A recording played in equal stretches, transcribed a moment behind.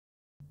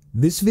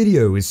This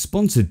video is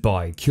sponsored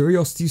by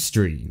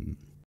CuriosityStream.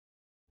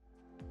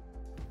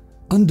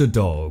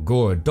 Underdog,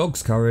 or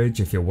Dog's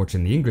Courage if you're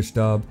watching the English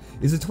dub,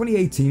 is a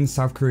 2018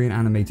 South Korean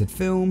animated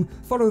film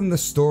following the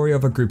story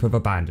of a group of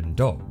abandoned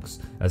dogs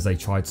as they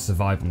try to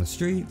survive on the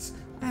streets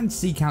and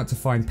seek out to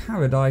find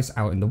paradise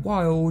out in the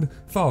wild,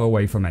 far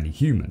away from any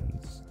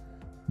humans.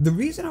 The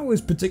reason I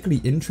was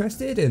particularly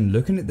interested in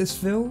looking at this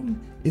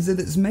film is that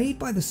it's made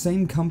by the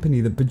same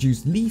company that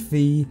produced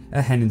Leafy,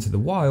 A Hen into the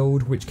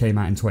Wild, which came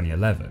out in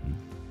 2011,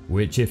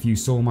 which if you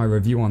saw my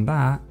review on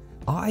that,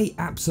 I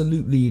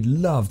absolutely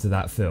loved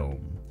that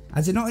film,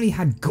 as it not only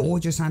had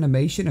gorgeous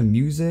animation and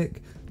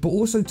music, but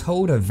also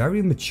told a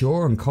very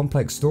mature and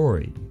complex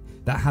story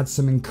that had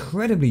some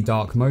incredibly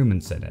dark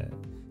moments in it,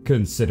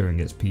 considering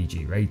its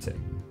PG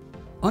rating.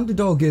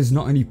 Underdog is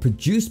not only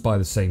produced by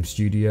the same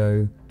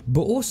studio,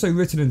 but also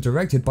written and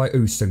directed by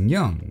Oh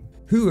Seung-young,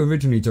 who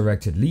originally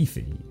directed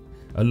Leafy,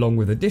 along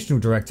with additional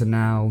director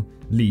now,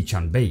 Lee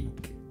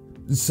Chan-baek.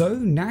 So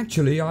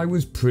naturally I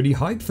was pretty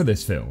hyped for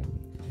this film,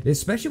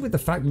 especially with the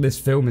fact that this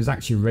film is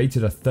actually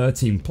rated a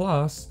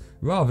 13+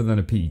 rather than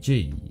a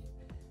PG.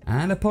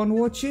 And upon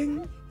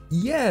watching,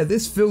 yeah,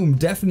 this film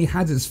definitely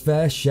had its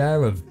fair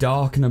share of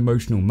dark and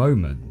emotional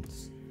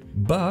moments.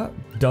 But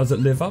does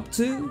it live up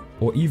to,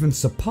 or even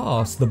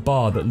surpass the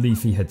bar that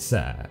Leafy had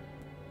set?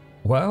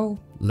 Well,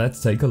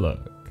 let's take a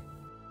look.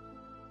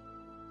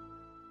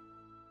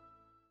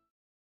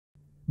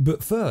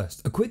 But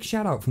first, a quick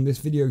shout out from this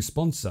video's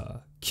sponsor,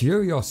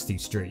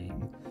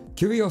 CuriosityStream.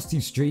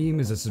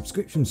 CuriosityStream is a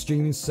subscription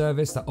streaming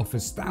service that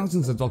offers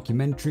thousands of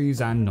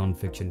documentaries and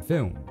non-fiction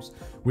films,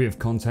 with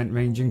content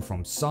ranging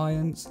from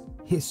science,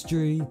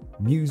 history,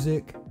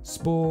 music,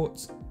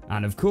 sports,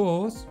 and of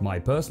course, my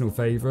personal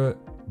favourite,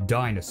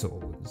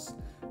 dinosaurs,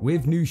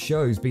 with new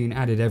shows being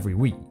added every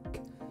week.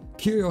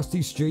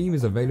 CuriosityStream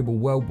is available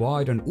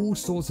worldwide on all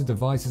sorts of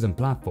devices and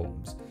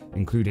platforms,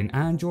 including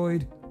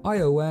Android,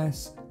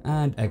 iOS,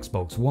 and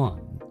Xbox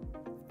One.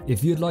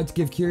 If you'd like to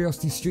give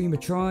CuriosityStream a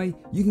try,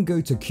 you can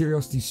go to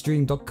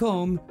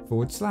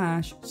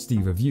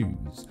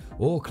curiositystream.com/SteveReviews,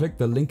 or click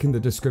the link in the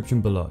description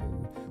below,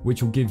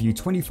 which will give you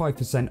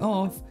 25%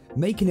 off,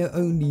 making it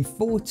only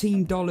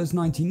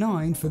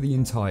 $14.99 for the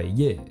entire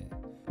year,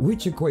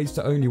 which equates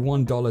to only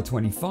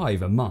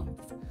 $1.25 a month.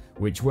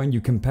 Which when you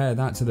compare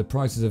that to the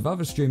prices of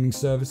other streaming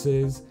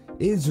services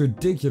is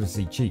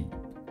ridiculously cheap.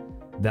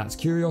 That's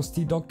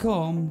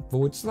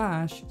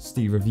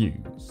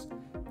curiosity.com/SteveReviews.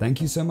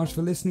 Thank you so much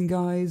for listening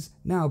guys,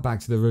 now back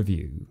to the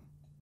review.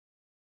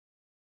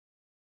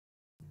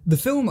 The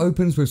film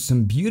opens with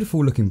some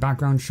beautiful looking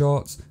background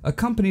shots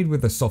accompanied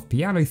with a soft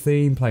piano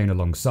theme playing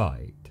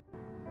alongside.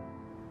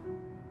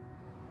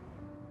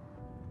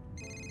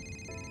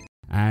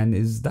 And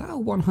is that a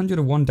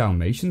 101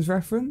 Dalmatians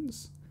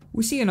reference?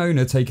 We see an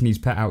owner taking his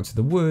pet out to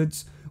the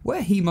woods,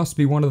 where he must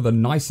be one of the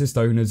nicest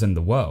owners in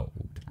the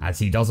world, as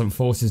he doesn't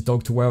force his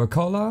dog to wear a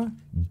collar,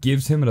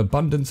 gives him an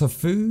abundance of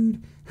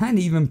food, and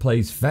even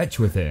plays fetch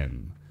with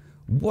him.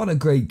 What a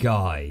great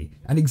guy,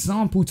 an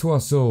example to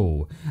us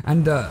all,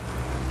 and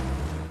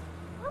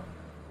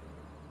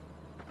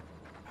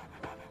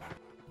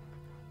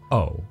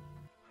oh.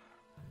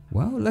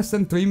 Well, less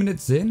than 3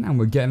 minutes in and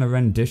we're getting a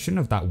rendition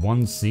of that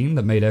one scene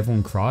that made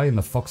everyone cry in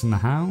The Fox and the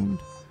Hound.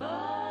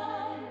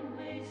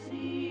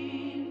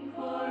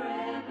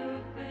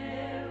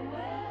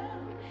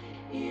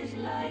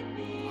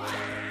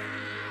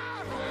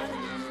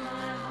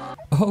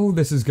 Oh,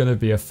 this is gonna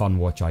be a fun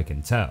watch, I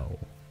can tell.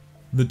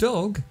 The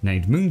dog,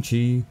 named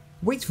Moonchi,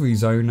 waits for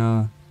his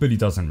owner, but he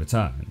doesn't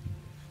return.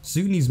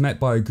 Soon he's met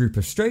by a group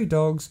of stray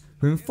dogs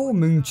who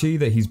inform Moonchi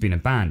that he's been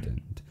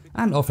abandoned,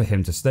 and offer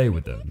him to stay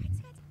with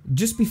them.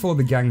 Just before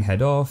the gang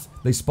head off,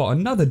 they spot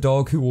another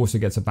dog who also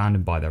gets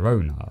abandoned by their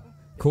owner,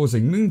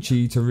 causing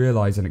Moonchi to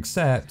realise and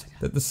accept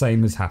that the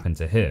same has happened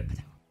to him.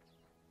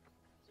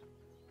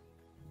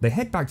 They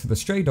head back to the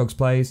stray dog's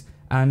place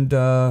and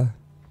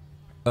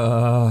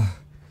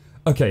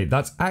okay,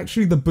 that's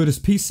actually the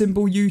Buddhist peace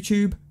symbol,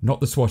 YouTube,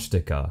 not the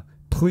swastika.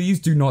 Please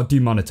do not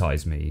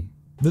demonetize me.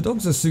 The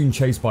dogs are soon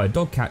chased by a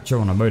dog catcher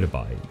on a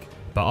motorbike,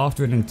 but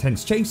after an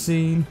intense chase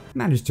scene,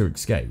 manage to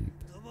escape.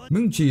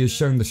 Moonchi is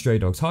shown the stray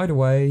dog's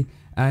hideaway,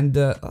 and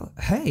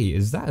hey,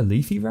 is that a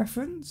Leafy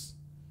reference?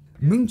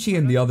 Moonchi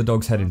and the other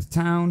dogs head into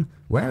town,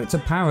 where it's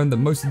apparent that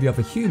most of the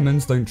other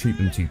humans don't treat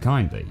them too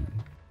kindly.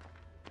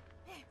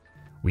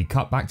 We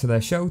cut back to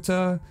their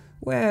shelter,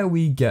 where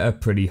we get a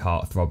pretty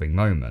heart-throbbing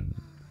moment.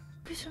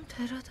 좀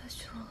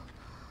데려다줘.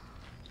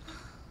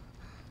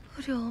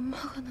 우리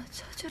엄마가 나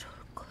찾으러 올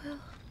거야.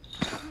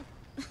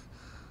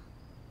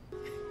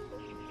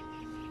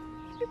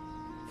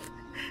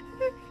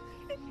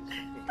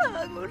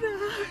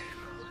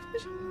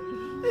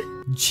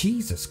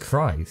 Jesus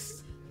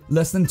Christ.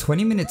 Less than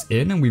 20 minutes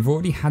in and we've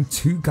already had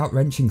 2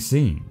 gut-wrenching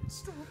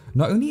scenes.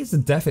 Not only is the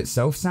death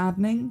itself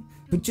saddening,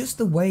 but just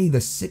the way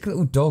the sick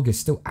little dog is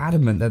still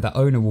adamant that the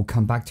owner will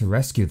come back to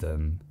rescue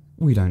them.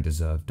 We don't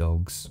deserve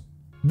dogs.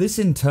 This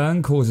in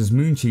turn causes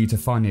Moonchi to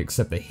finally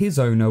accept that his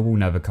owner will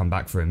never come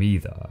back for him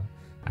either,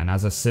 and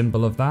as a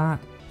symbol of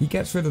that, he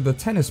gets rid of the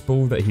tennis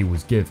ball that he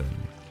was given.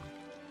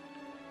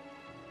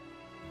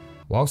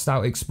 Whilst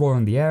out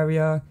exploring the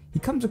area, he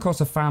comes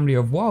across a family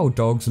of wild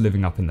dogs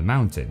living up in the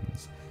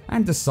mountains,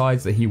 and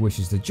decides that he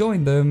wishes to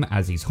join them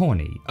as he's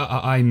horny,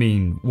 I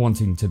mean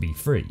wanting to be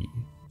free.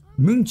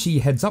 Moonchi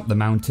heads up the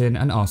mountain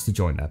and asks to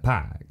join their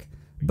pack,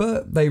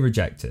 but they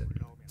reject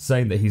him,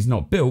 saying that he's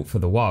not built for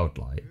the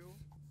wildlife.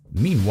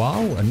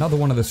 Meanwhile, another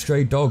one of the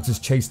stray dogs is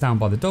chased down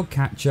by the dog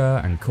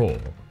catcher and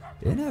caught,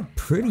 in a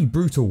pretty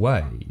brutal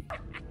way.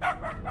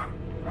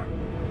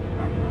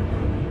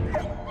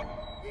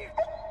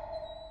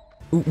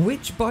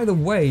 Which, by the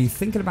way,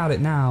 thinking about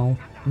it now,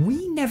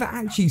 we never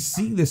actually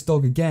see this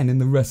dog again in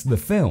the rest of the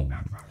film.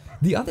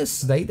 The others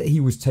state that he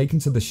was taken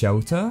to the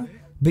shelter,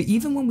 but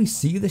even when we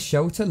see the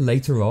shelter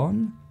later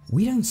on,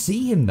 we don't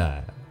see him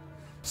there.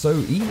 So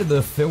either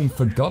the film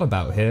forgot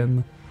about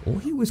him,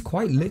 or he was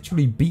quite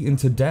literally beaten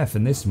to death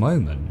in this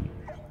moment.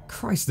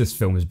 Christ, this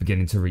film is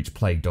beginning to reach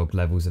plague dog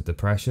levels of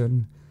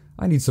depression.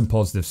 I need some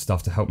positive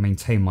stuff to help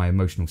maintain my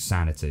emotional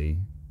sanity.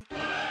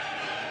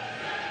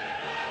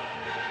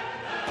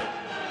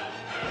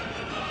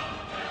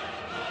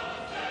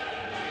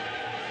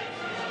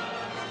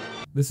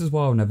 This is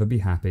why I'll never be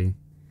happy.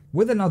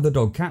 With another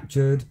dog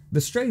captured, the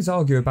strays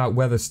argue about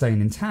whether staying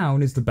in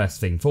town is the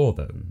best thing for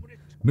them.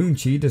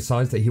 Moonchi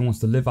decides that he wants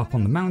to live up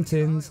on the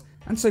mountains,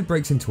 and so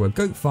breaks into a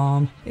goat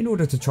farm in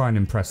order to try and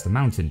impress the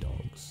mountain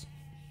dogs.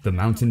 The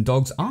mountain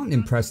dogs aren't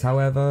impressed,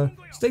 however,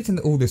 stating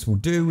that all this will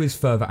do is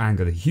further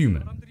anger the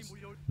humans.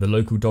 The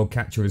local dog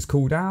catcher is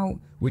called out,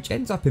 which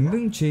ends up in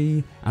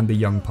Moonchi and the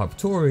young pup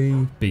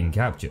Tori being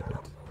captured.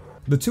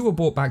 The two are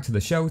brought back to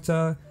the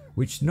shelter,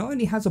 which not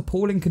only has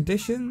appalling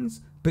conditions,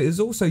 but is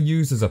also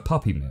used as a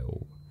puppy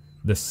mill.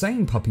 The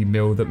same puppy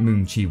mill that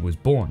Moonchi was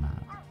born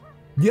at.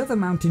 The other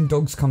mountain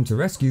dogs come to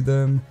rescue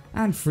them,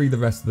 and free the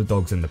rest of the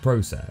dogs in the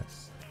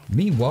process.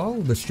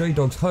 Meanwhile, the stray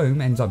dog's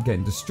home ends up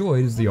getting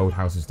destroyed as the old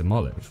house is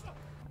demolished.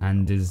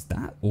 And is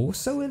that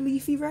also a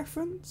Leafy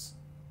reference?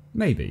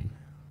 Maybe.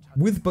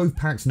 With both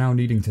packs now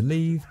needing to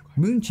leave,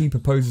 Moonchi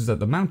proposes that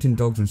the mountain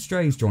dogs and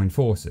strays join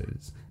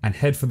forces, and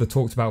head for the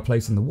talked about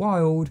place in the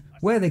wild,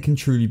 where they can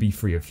truly be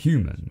free of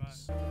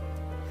humans.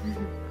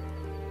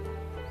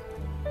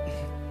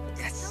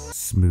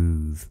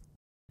 Smooth.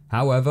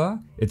 However,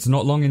 it's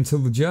not long until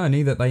the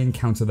journey that they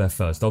encounter their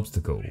first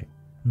obstacle,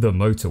 the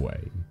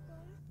motorway.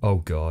 Oh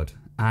god,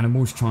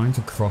 animals trying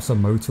to cross a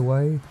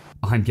motorway?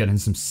 I'm getting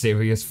some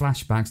serious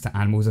flashbacks to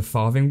Animals of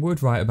Farthing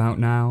Wood right about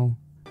now.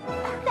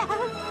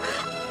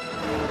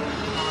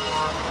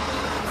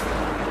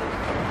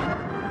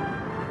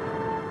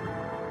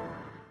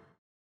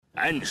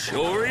 And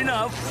sure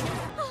enough...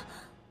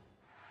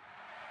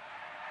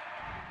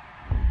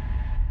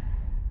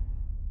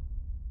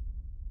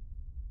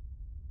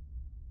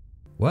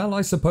 Well,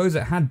 I suppose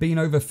it had been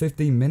over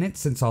 15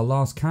 minutes since our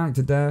last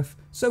character death,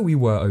 so we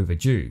were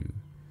overdue.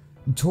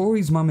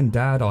 Tori's mum and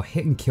dad are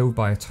hit and killed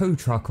by a tow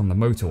truck on the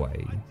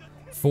motorway,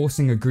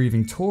 forcing a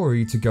grieving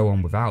Tori to go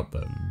on without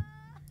them.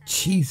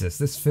 Jesus,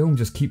 this film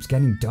just keeps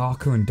getting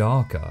darker and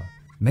darker.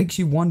 Makes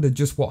you wonder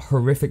just what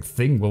horrific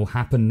thing will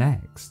happen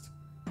next.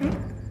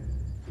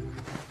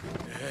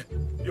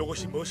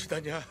 이것이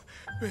무엇이다냐?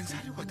 웬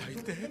사료가 다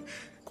있대?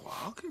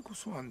 과하게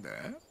구수한데?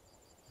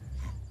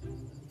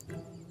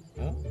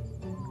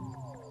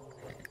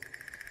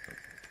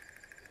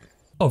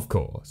 Of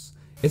course,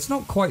 it's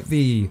not quite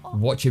the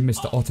watching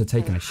Mr. Otter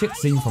taking a shit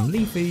scene from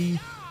Leafy,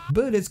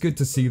 but it's good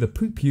to see the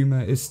poop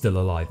humour is still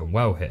alive and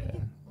well here.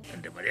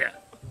 근데 말이야,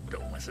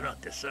 너무 맛은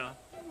어땠어?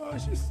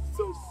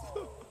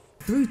 맛있었어.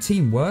 Through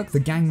teamwork, the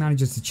gang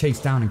manages to chase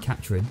down and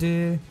capture a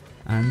deer,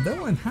 and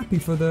though I'm happy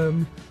for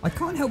them, I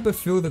can't help but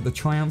feel that the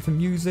triumphant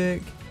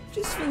music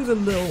just feels a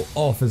little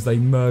off as they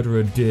murder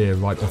a deer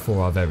right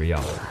before our very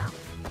eyes.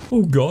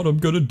 Oh god, I'm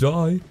gonna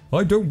die.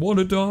 I don't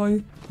wanna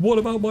die. What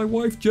about my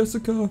wife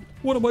Jessica?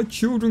 What are my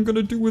children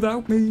gonna do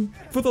without me?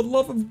 For the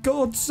love of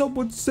God,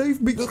 someone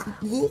save me.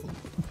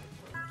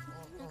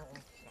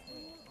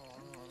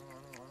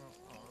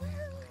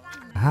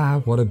 Ah,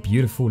 what a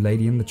beautiful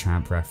Lady and the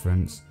Tramp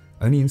reference.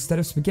 Only instead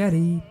of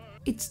spaghetti,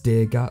 it's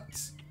deer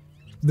guts.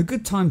 The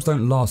good times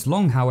don't last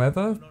long,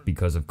 however,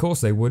 because of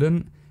course they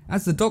wouldn't,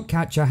 as the dog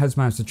catcher has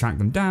managed to track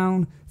them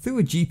down through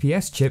a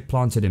GPS chip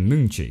planted in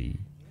Moonchi.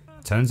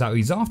 Turns out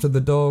he's after the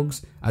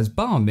dogs, as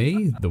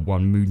Barmy, the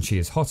one Moonchi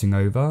is hotting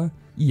over,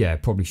 yeah,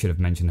 probably should have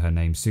mentioned her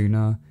name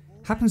sooner,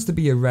 happens to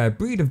be a rare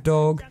breed of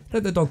dog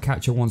that the dog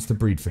catcher wants to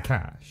breed for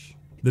cash.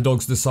 The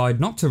dogs decide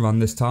not to run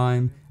this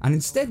time, and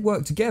instead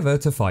work together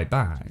to fight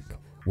back,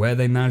 where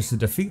they manage to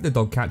defeat the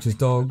dog catcher's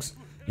dogs,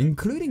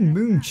 including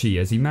Moonchi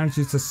as he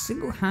manages to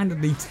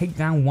single-handedly take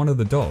down one of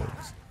the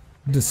dogs,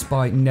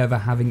 despite never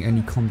having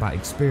any combat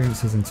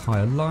experience his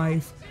entire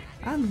life,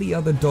 and the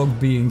other dog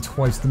being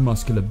twice the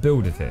muscular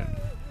build of him.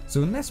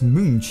 So unless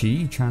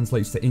Moonchi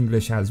translates to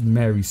English as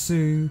Mary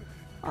Sue,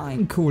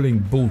 I'm calling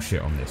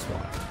bullshit on this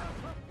one.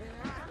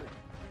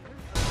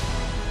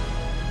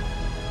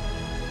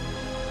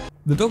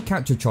 The dog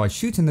catcher tries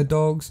shooting the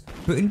dogs,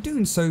 but in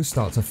doing so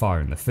starts a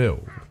fire in the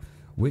field,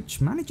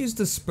 which manages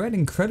to spread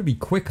incredibly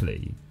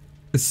quickly.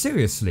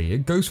 Seriously,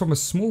 it goes from a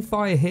small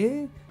fire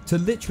here to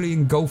literally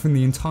engulfing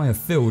the entire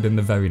field in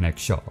the very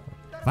next shot.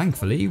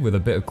 Thankfully, with a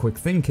bit of quick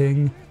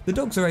thinking, the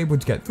dogs are able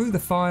to get through the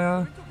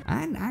fire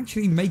and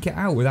actually make it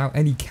out without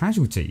any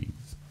casualties.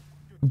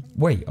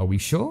 Wait, are we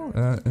sure?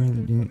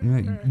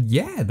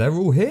 Yeah, they're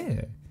all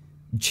here.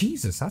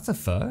 Jesus, that's a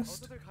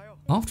first.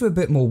 After a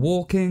bit more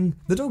walking,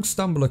 the dogs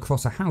stumble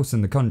across a house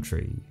in the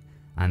country.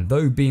 And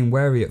though being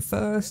wary at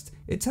first,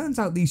 it turns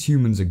out these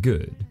humans are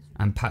good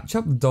and patch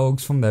up the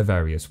dogs from their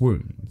various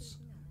wounds.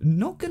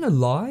 Not gonna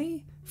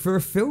lie, for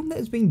a film that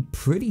has been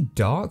pretty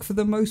dark for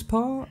the most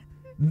part,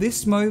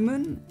 this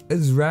moment,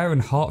 as rare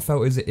and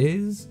heartfelt as it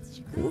is,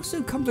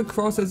 also comes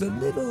across as a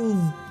little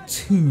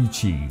too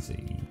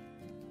cheesy.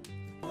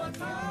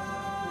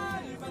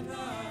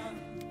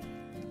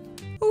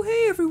 Oh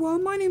hey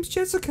everyone, my name's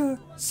Jessica.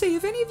 Say,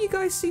 have any of you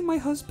guys seen my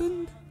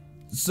husband?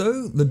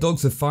 So, the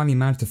dogs have finally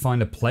managed to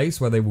find a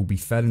place where they will be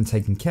fed and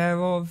taken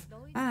care of,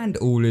 and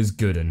all is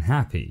good and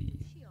happy,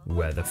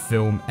 where the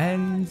film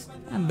ends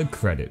and the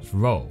credits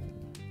roll.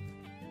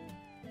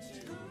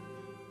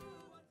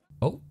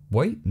 Oh,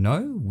 wait,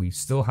 no, we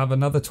still have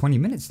another 20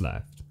 minutes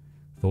left.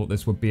 Thought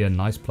this would be a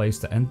nice place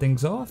to end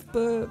things off,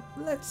 but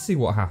let's see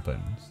what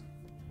happens.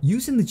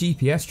 Using the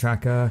GPS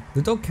tracker,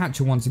 the dog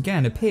catcher once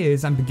again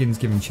appears and begins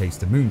giving chase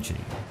to Moonchi,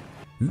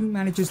 who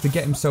manages to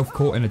get himself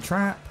caught in a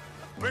trap.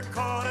 We're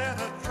caught in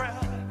a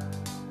trap.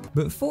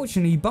 But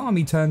fortunately,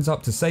 Barmy turns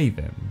up to save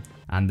him,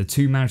 and the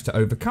two manage to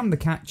overcome the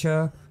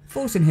catcher,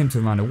 forcing him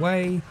to run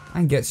away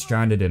and get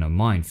stranded in a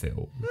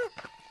minefield.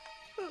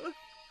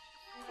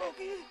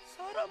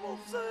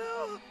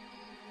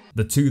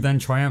 The two then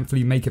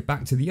triumphantly make it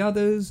back to the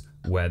others,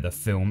 where the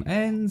film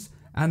ends,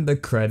 and the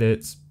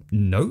credits.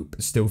 Nope,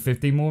 still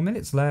 15 more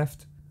minutes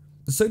left.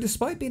 So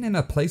despite being in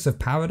a place of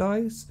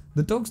paradise,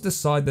 the dogs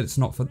decide that it's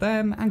not for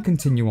them and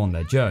continue on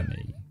their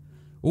journey.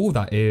 All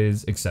that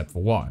is, except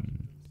for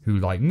one, who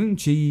like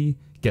Moonchi,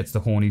 gets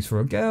the hornies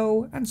for a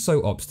girl and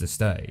so opts to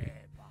stay.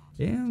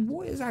 In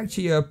what is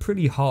actually a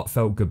pretty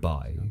heartfelt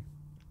goodbye.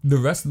 The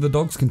rest of the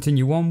dogs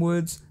continue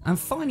onwards and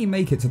finally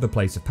make it to the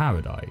place of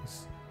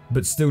paradise,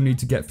 but still need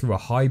to get through a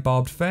high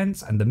barbed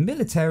fence and the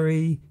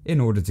military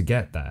in order to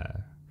get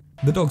there.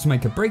 The dogs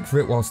make a break for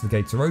it whilst the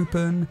gates are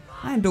open,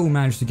 and all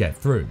manage to get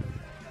through.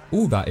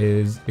 All that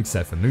is,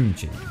 except for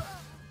Moonchi.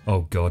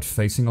 Oh god,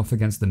 facing off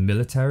against the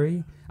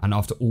military, and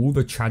after all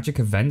the tragic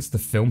events the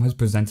film has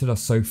presented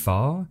us so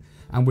far,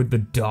 and with the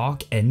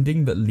dark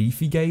ending that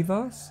Leafy gave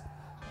us,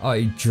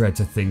 I dread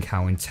to think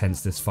how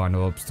intense this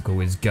final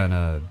obstacle is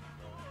gonna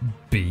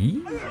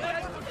be.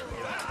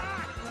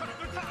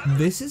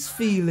 This is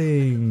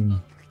feeling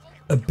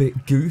a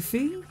bit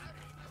goofy.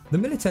 The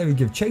military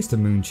give chase to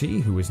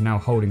Moonchi, who is now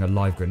holding a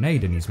live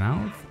grenade in his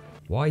mouth.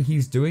 Why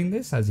he's doing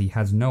this, as he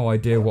has no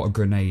idea what a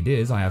grenade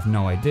is, I have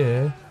no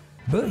idea.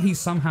 But he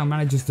somehow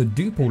manages to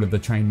dupe all of the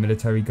trained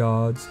military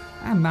guards,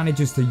 and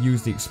manages to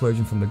use the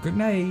explosion from the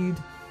grenade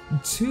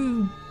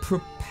to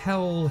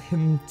propel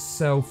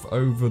himself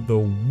over the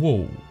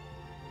wall.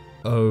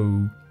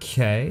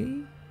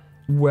 Okay.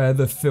 Where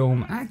the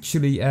film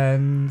actually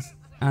ends,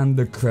 and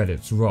the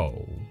credits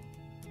roll.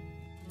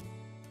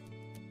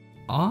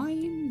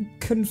 I'm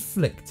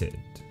conflicted.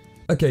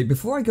 Okay,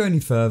 before I go any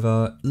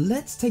further,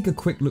 let's take a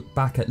quick look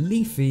back at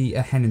Leafy,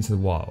 A Hen into the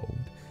Wild.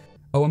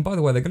 Oh, and by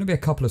the way, there are going to be a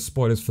couple of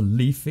spoilers for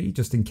Leafy,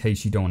 just in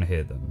case you don't want to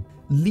hear them.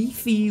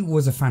 Leafy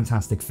was a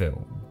fantastic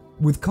film,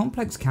 with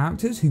complex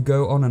characters who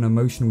go on an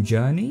emotional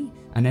journey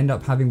and end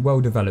up having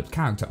well-developed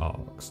character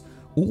arcs,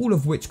 all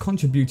of which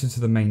contributed to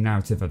the main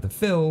narrative of the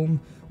film,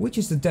 which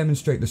is to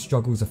demonstrate the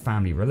struggles of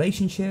family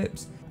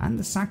relationships and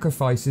the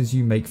sacrifices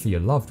you make for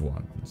your loved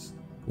ones.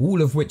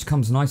 All of which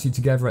comes nicely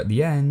together at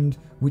the end,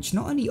 which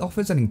not only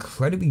offers an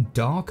incredibly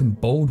dark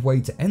and bold way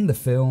to end the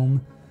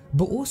film,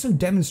 but also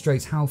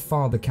demonstrates how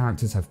far the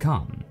characters have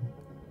come.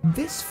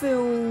 This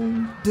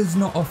film does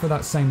not offer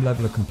that same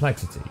level of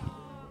complexity.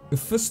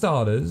 For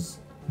starters,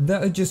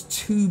 there are just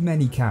too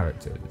many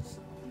characters,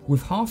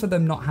 with half of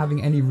them not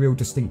having any real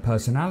distinct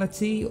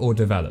personality or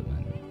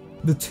development.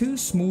 The two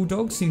small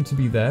dogs seem to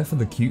be there for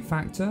the cute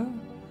factor.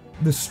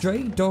 The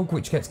stray dog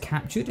which gets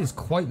captured is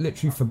quite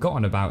literally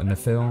forgotten about in the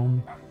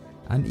film,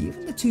 and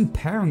even the two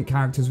parent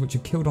characters which are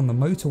killed on the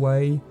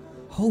motorway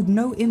hold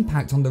no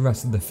impact on the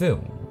rest of the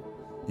film.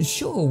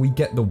 Sure, we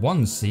get the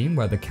one scene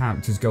where the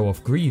characters go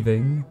off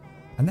grieving,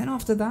 and then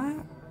after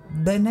that,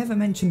 they're never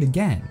mentioned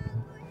again.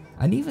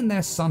 And even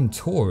their son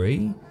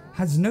Tori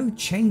has no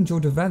change or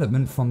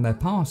development from their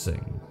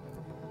passing.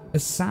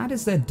 As sad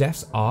as their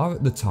deaths are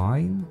at the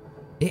time,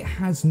 it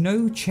has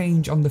no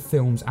change on the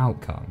film's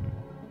outcome.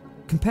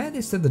 Compare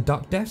this to the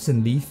duck deaths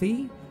in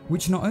Leafy,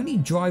 which not only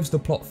drives the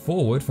plot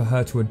forward for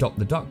her to adopt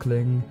the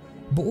duckling,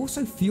 but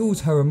also fuels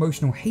her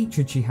emotional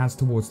hatred she has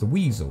towards the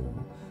weasel,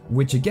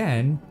 which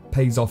again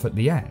pays off at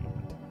the end.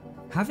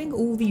 Having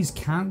all these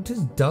characters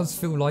does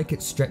feel like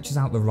it stretches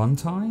out the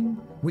runtime,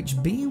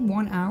 which being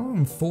 1 hour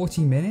and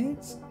 40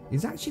 minutes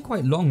is actually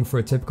quite long for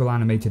a typical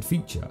animated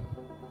feature.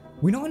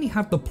 We not only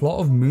have the plot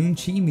of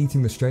Moonchi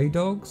meeting the stray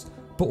dogs,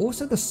 but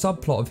also the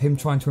subplot of him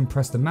trying to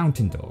impress the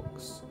mountain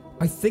dogs,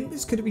 I think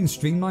this could have been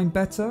streamlined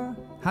better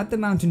had the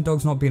Mountain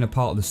Dogs not been a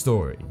part of the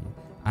story,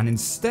 and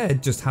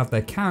instead just have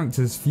their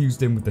characters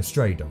fused in with the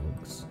Stray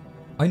Dogs.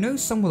 I know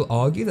some will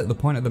argue that the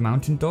point of the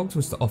Mountain Dogs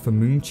was to offer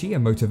Moonchi a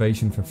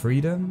motivation for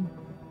freedom,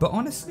 but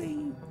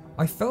honestly,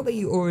 I felt that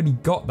you already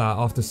got that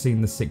after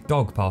seeing the sick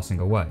dog passing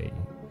away.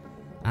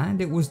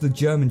 And it was the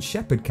German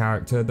Shepherd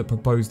character that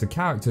proposed the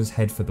characters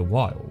head for the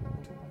wild.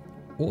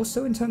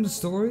 Also in terms of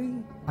story,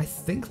 I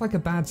think like a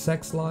Bad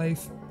Sex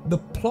Life, the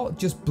plot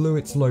just blew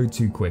its load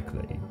too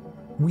quickly.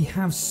 We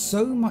have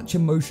so much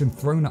emotion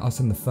thrown at us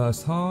in the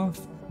first half,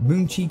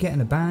 Moonchi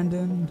getting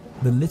abandoned,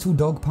 the little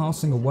dog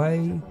passing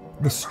away,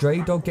 the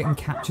stray dog getting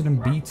captured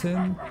and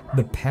beaten,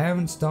 the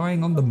parents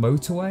dying on the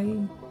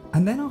motorway,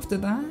 and then after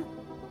that,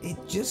 it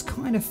just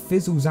kind of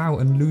fizzles out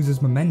and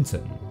loses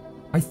momentum.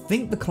 I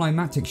think the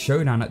climactic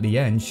showdown at the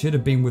end should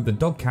have been with the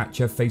dog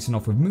catcher facing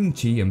off with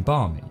Moonchi and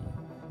Barmy,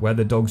 where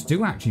the dogs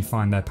do actually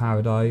find their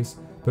paradise,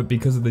 but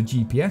because of the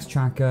GPS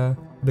tracker,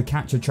 the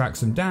catcher tracks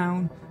them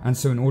down, and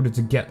so in order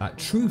to get that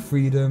true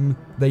freedom,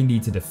 they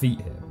need to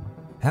defeat him.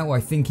 Hell, I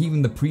think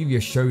even the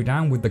previous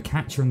showdown with the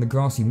catcher in the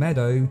grassy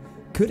meadow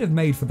could have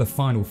made for the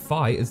final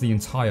fight as the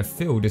entire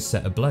field is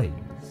set ablaze.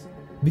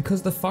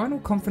 Because the final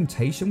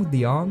confrontation with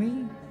the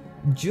army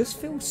just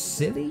feels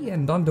silly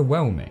and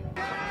underwhelming.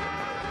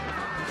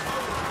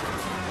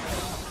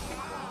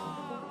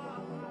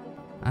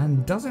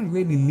 And doesn't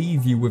really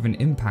leave you with an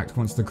impact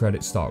once the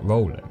credits start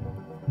rolling.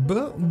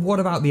 But what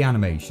about the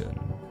animation?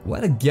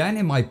 Well, again,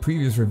 in my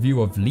previous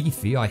review of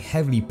Leafy, I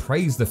heavily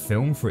praised the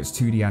film for its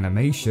 2D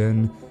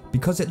animation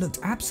because it looked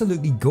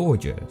absolutely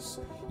gorgeous,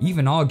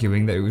 even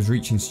arguing that it was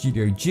reaching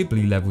Studio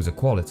Ghibli levels of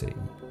quality.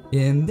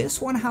 In this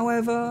one,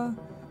 however,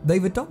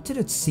 they've adopted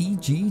a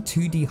CG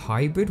 2D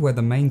hybrid where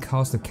the main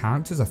cast of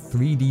characters are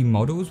 3D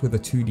models with a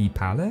 2D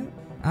palette,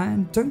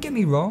 and don't get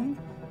me wrong,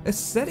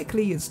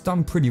 aesthetically it's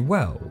done pretty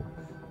well,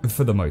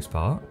 for the most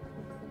part.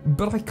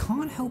 But I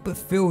can't help but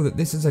feel that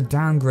this is a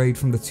downgrade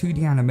from the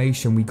 2D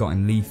animation we got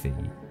in Leafy,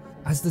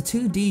 as the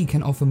 2D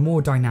can offer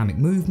more dynamic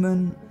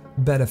movement,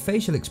 better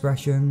facial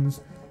expressions,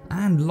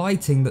 and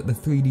lighting that the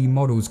 3D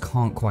models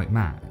can't quite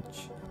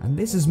match. And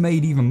this is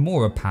made even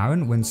more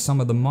apparent when some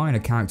of the minor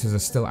characters are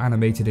still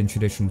animated in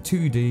traditional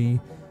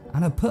 2D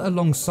and are put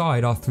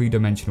alongside our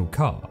 3-dimensional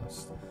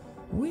cast,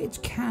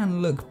 which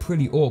can look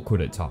pretty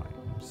awkward at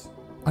times.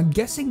 I'm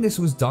guessing this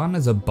was done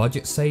as a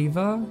budget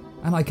saver,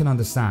 and I can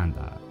understand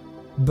that.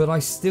 But I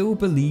still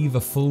believe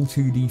a full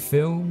 2D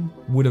film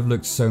would have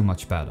looked so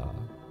much better.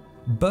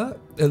 But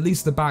at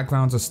least the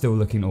backgrounds are still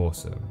looking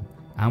awesome,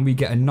 and we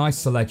get a nice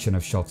selection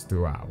of shots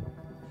throughout.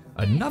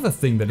 Another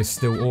thing that is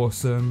still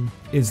awesome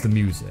is the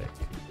music.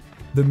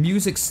 The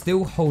music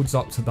still holds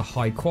up to the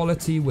high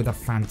quality with a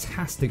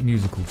fantastic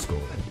musical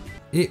score.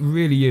 It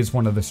really is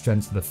one of the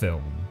strengths of the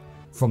film,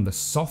 from the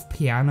soft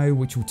piano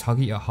which will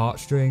tug at your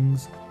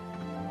heartstrings,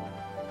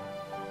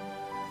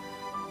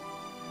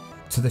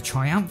 to the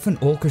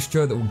triumphant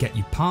orchestra that will get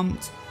you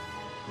pumped,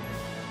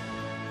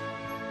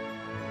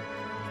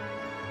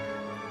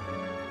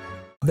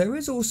 there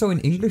is also an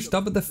English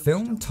dub of the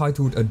film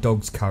titled A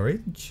Dog's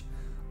Courage.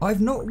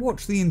 I've not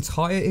watched the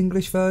entire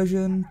English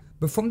version,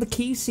 but from the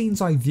key scenes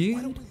I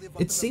viewed,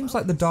 it seems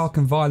like the dark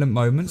and violent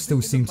moments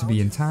still seem to be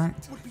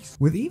intact,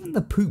 with even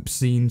the poop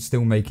scene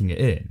still making it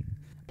in.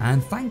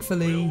 And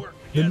thankfully,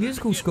 the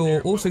musical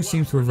score also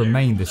seems to have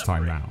remained this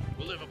time round,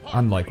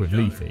 unlike with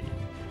Leafy,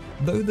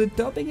 though the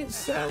dubbing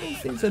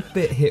itself is a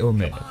bit hit or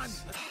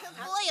miss.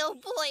 Oh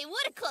boy,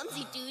 what a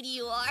clumsy dude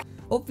you are.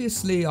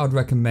 Obviously, I'd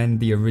recommend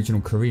the original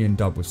Korean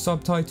dub with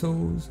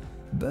subtitles,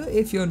 but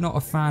if you're not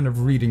a fan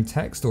of reading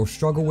text or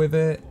struggle with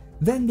it,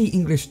 then the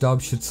English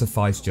dub should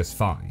suffice just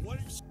fine.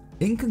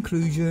 In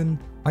conclusion,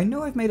 I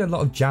know I've made a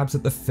lot of jabs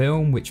at the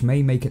film which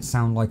may make it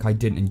sound like I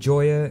didn't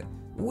enjoy it,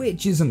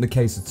 which isn't the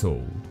case at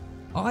all.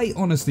 I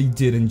honestly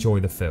did enjoy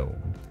the film,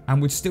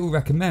 and would still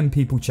recommend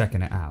people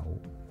checking it out.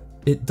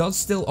 It does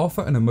still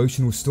offer an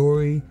emotional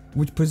story,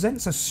 which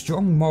presents a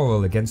strong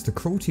moral against the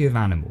cruelty of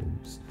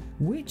animals,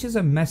 which is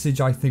a message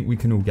I think we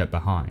can all get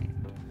behind.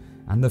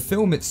 And the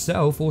film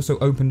itself also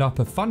opened up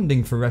a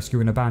funding for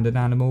rescuing abandoned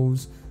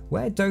animals,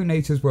 where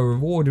donators were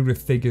rewarded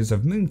with figures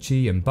of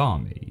Moonchi and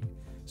Barmy,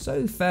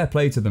 so fair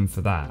play to them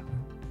for that.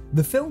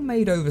 The film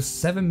made over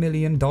 $7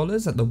 million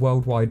at the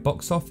worldwide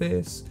box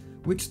office,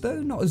 which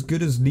though not as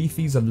good as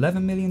Leafy's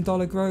 $11 million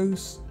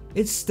gross,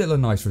 it's still a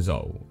nice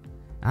result.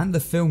 And the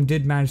film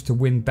did manage to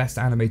win Best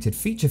Animated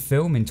Feature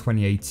Film in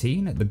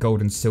 2018 at the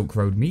Golden Silk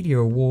Road Media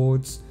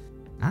Awards,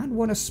 and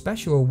won a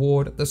special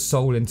award at the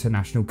Seoul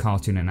International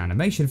Cartoon and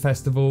Animation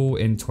Festival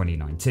in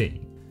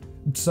 2019.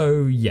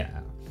 So yeah,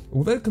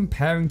 although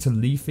comparing to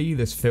Leafy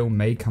this film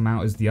may come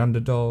out as the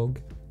underdog,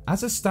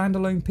 as a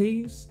standalone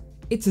piece,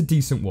 it's a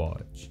decent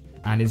watch,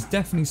 and is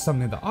definitely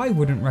something that I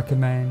wouldn't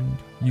recommend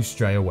you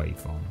stray away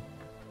from.